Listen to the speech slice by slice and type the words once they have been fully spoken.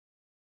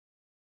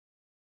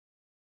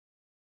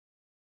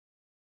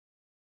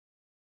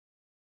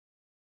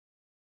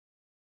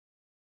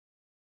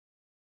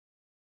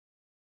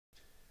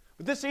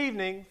But this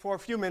evening, for a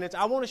few minutes,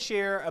 I want to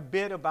share a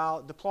bit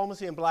about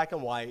diplomacy in black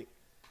and white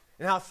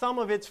and how some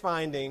of its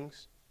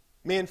findings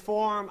may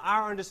inform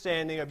our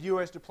understanding of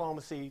U.S.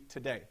 diplomacy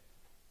today.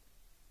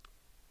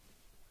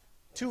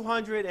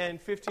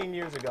 215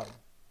 years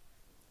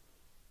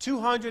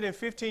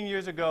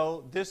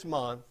ago this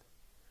month,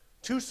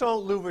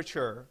 Toussaint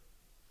Louverture,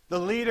 the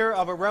leader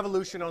of a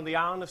revolution on the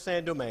island of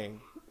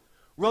Saint-Domingue,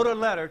 wrote a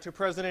letter to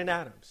President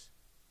Adams.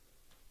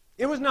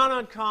 It was not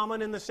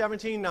uncommon in the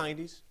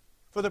 1790s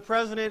for the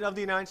President of the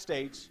United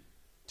States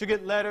to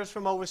get letters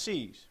from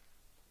overseas.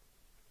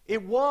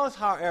 It was,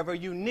 however,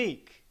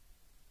 unique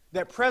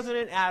that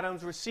President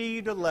Adams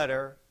received a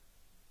letter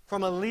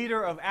from a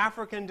leader of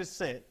African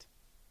descent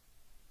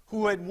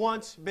who had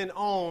once been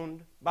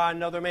owned by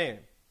another man.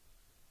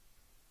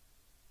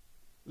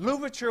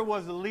 Louverture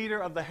was the leader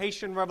of the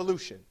Haitian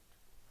Revolution,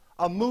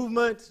 a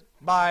movement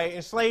by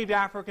enslaved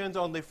Africans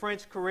on the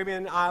French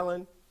Caribbean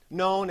island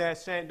known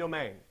as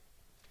Saint-Domingue.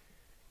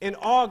 In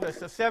August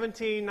of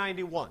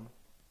 1791,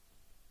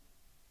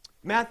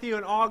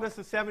 in August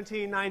of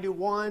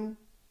 1791,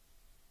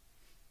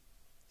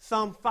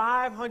 some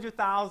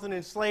 500,000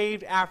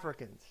 enslaved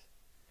Africans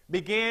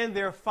began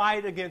their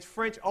fight against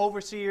French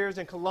overseers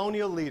and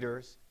colonial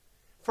leaders,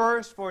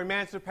 first for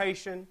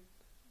emancipation,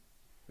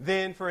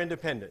 then for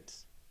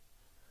independence.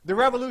 The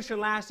revolution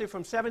lasted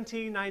from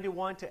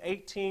 1791 to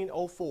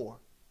 1804.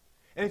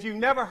 And if you've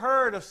never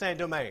heard of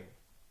Saint-Domingue,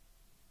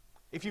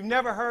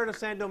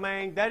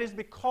 that is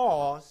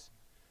because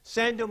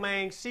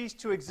Saint-Domingue ceased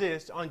to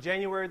exist on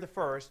January the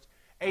 1st,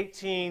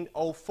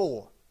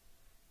 1804,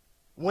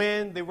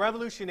 when the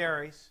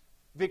revolutionaries,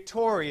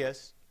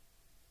 victorious,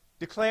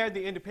 declared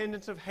the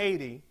independence of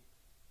Haiti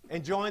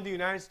and joined the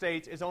United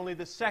States as only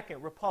the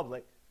second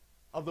republic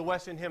of the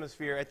Western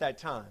Hemisphere at that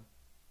time.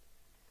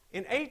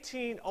 In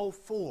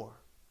 1804,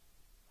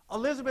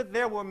 Elizabeth,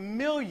 there were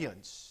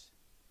millions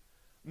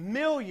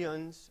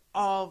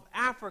of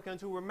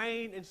Africans who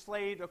remained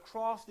enslaved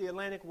across the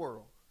Atlantic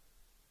world.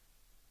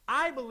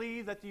 I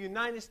believe that the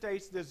United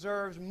States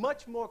deserves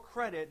much more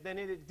credit than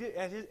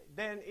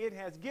it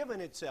has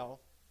given itself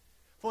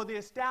for the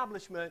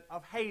establishment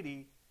of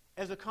Haiti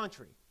as a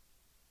country.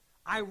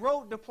 I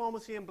wrote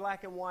Diplomacy in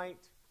Black and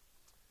White.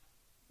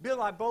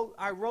 Bill,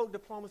 I wrote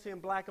Diplomacy in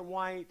Black and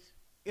White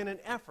in an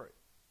effort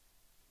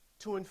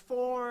to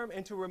inform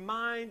and to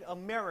remind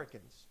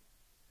Americans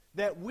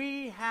that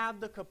we have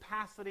the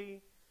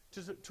capacity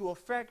to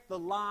affect the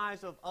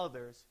lives of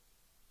others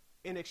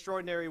in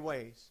extraordinary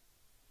ways.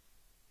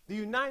 The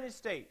United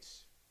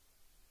States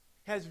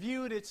has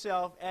viewed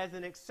itself as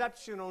an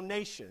exceptional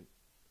nation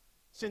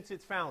since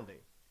its founding.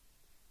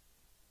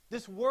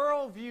 This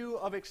worldview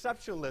of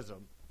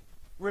exceptionalism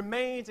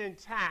remains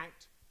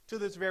intact to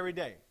this very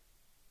day.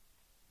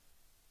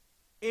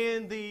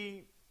 In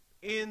the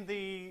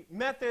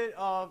method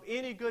of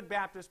any good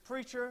Baptist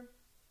preacher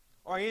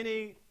or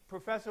any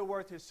professor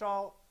worth his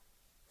salt,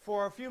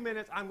 for a few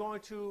minutes I'm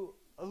going to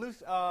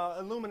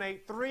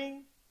illuminate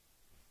three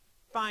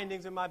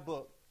findings in my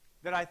book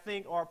that I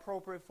think are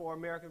appropriate for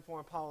American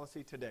foreign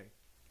policy today.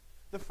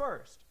 The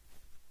first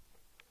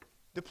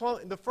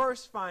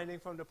finding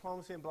from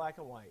Diplomacy in Black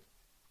and White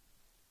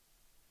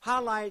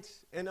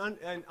highlights an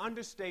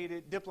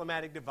understated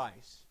diplomatic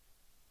device.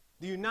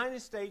 The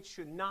United States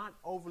should not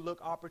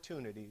overlook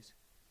opportunities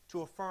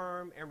to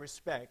affirm and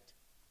respect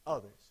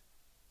others.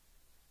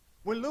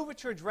 When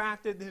Louverture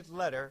drafted his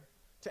letter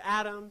to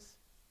Adams,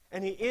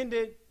 and he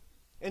ended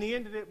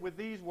it with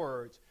these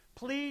words,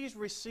 "Please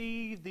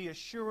receive the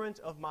assurance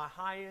of my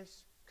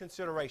highest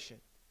consideration."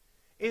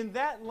 In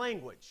that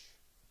language,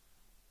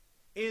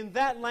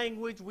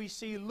 we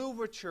see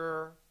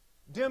Louverture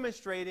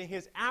demonstrating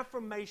his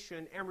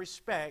affirmation and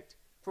respect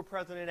for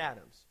President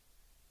Adams,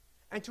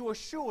 and to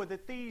assure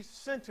that these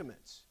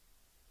sentiments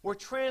were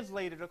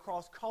translated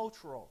across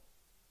cultural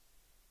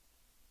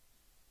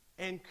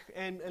and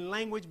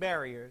language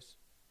barriers,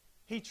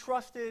 he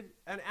trusted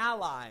an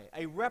ally,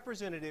 a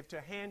representative,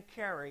 to hand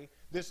carry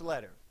this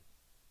letter.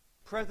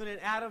 President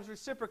Adams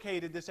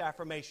reciprocated this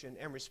affirmation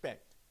and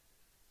respect.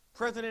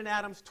 President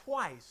Adams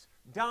twice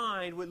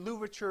dined with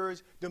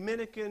Louverture's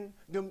Dominican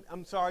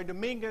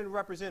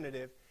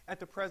representative at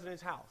the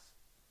president's house.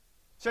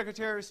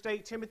 Secretary of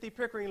State Timothy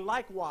Pickering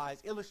likewise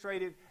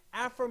illustrated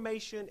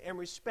affirmation and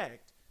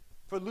respect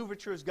for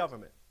Louverture's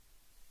government.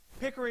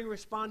 Pickering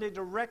responded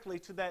directly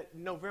to that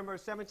November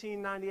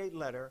 1798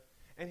 letter,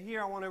 and here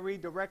I want to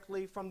read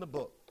directly from the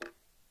book.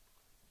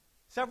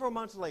 Several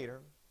months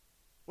later,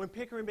 when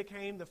Pickering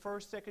became the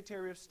first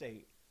Secretary of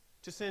State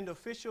to send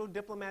official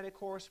diplomatic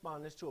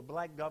correspondence to a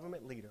black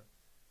government leader,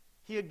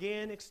 he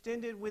again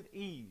extended with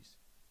ease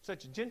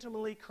such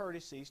gentlemanly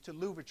courtesies to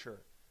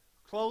Louverture,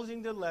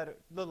 closing the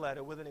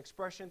letter with an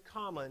expression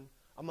common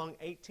among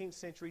 18th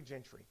century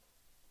gentry.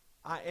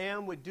 "I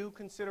am, with due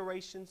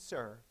consideration,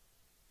 sir,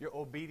 your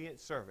obedient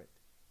servant."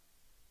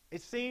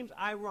 It seems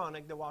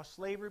ironic that while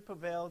slavery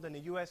prevailed in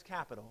the U.S.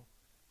 Capitol,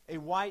 a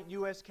white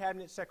U.S.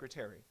 Cabinet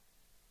Secretary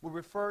would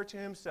refer to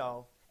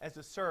himself as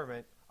the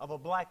servant of a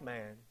black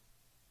man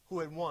who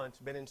had once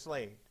been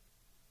enslaved.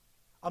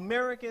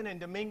 American and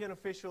Dominican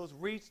officials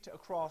reached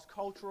across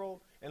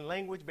cultural and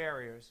language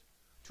barriers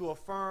to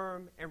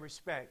affirm and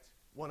respect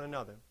one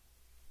another.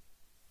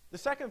 The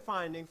second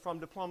finding from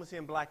Diplomacy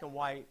in Black and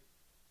White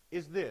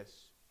is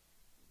this: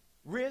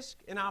 risk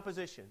and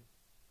opposition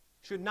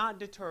should not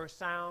deter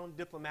sound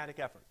diplomatic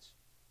efforts.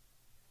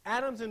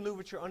 Adams and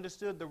Louverture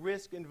understood the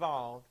risk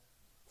involved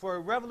for a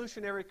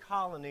revolutionary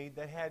colony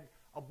that had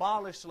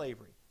abolished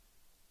slavery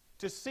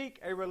to seek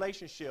a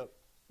relationship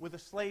with a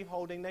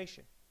slaveholding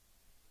nation.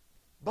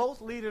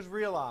 Both leaders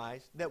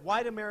realized that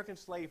white American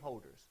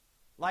slaveholders,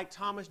 like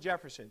Thomas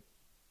Jefferson,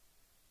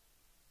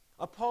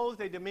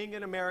 opposed a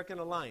Dominican-American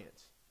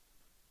alliance.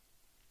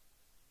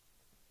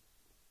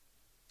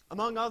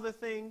 Among other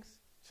things,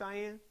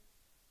 Cheyenne,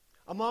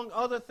 among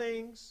other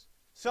things,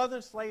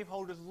 Southern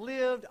slaveholders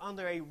lived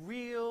under a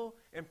real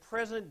and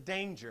present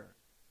danger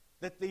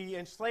that the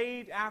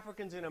enslaved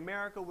Africans in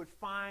America would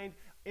find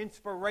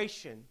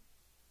inspiration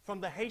from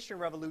the Haitian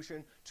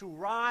Revolution to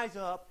rise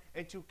up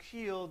and to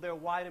kill their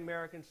white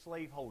American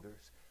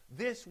slaveholders.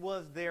 This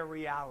was their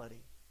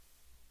reality.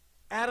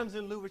 Adams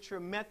and Louverture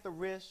met the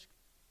risk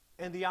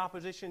and the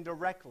opposition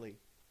directly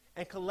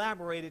and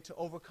collaborated to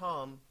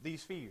overcome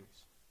these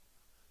fears.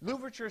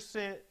 Louverture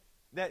sent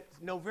that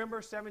November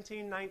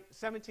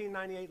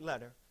 1798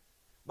 letter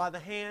by the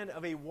hand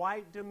of a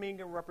white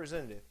Dominican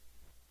representative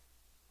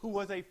who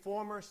was a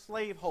former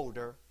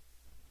slaveholder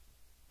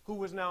who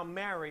was now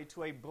married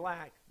to a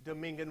black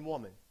Dominican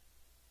woman.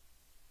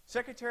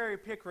 Secretary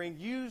Pickering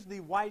used the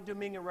white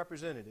Dominican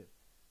representative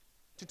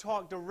to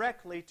talk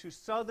directly to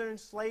Southern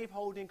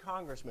slaveholding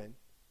congressmen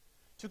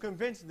to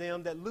convince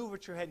them that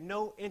Louverture had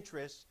no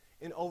interest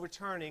in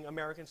overturning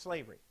American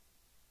slavery.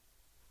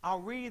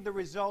 I'll read the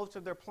results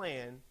of their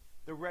plan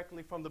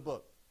directly from the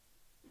book.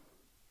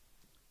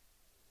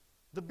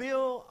 The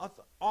bill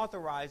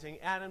authorizing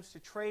Adams to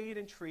trade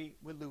and treat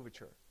with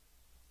Louverture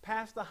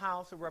passed the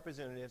House of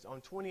Representatives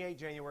on 28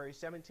 January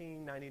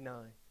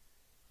 1799.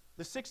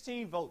 The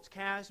 16 votes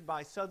cast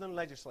by Southern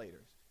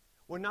legislators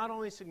were not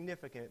only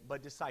significant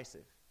but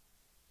decisive.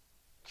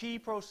 Key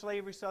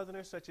pro-slavery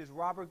Southerners such as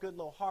Robert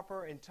Goodloe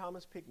Harper and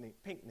Thomas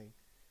Pinckney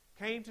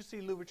came to see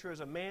Louverture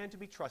as a man to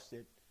be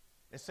trusted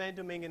and San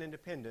Domingan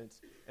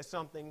independence as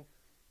something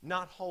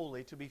not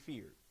wholly to be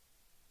feared.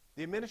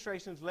 The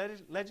administration's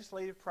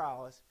legislative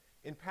prowess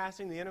in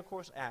passing the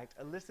Intercourse Act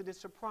elicited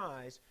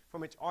surprise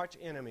from its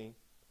archenemy,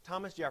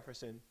 Thomas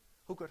Jefferson,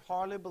 who could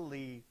hardly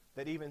believe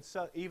that even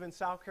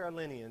South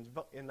Carolinians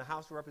in the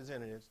House of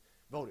Representatives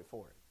voted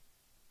for it.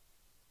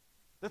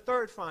 The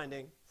third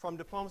finding from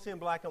Diplomacy in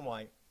Black and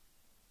White: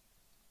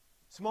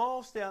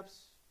 small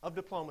steps of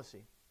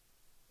diplomacy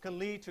can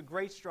lead to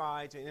great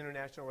strides in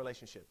international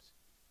relationships.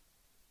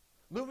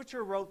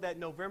 Louverture wrote that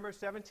November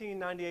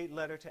 1798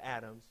 letter to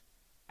Adams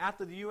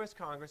after the U.S.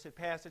 Congress had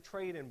passed a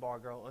trade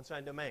embargo on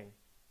Saint Domingue.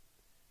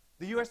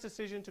 The U.S.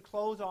 decision to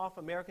close off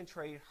American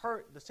trade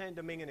hurt the Saint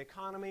Domingan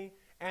economy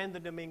and the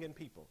Dominican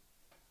people.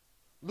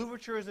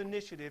 Louverture's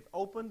initiative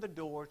opened the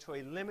door to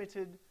a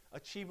limited,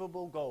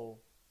 achievable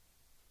goal: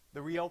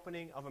 the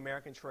reopening of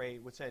American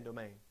trade with Saint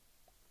Domingue.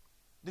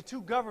 The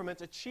two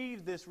governments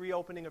achieved this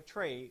reopening of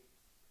trade,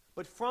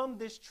 but from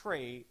this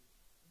trade,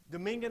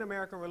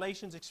 Dominican-American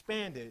relations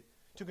expanded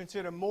to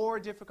consider more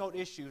difficult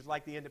issues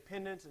like the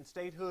independence and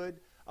statehood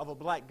of a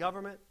black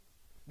government,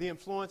 the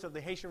influence of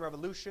the Haitian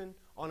Revolution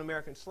on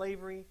American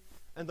slavery,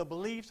 and the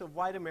beliefs of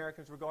white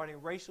Americans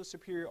regarding racial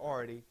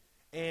superiority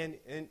and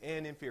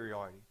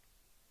inferiority.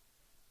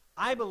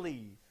 I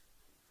believe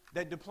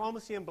that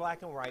Diplomacy in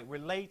Black and White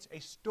relates a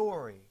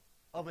story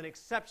of an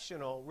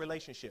exceptional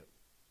relationship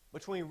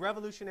between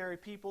revolutionary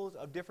peoples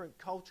of different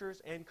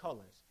cultures and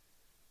colors.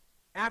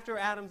 After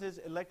Adams's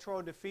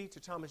electoral defeat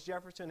to Thomas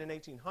Jefferson in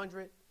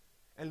 1800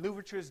 and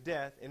Louverture's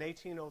death in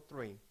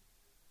 1803,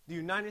 the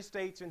United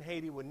States and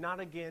Haiti would not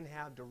again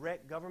have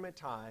direct government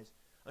ties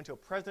until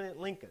President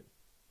Lincoln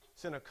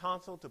sent a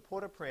consul to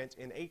Port-au-Prince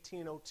in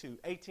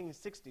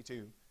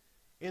 1862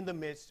 in the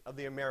midst of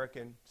the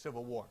American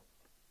Civil War.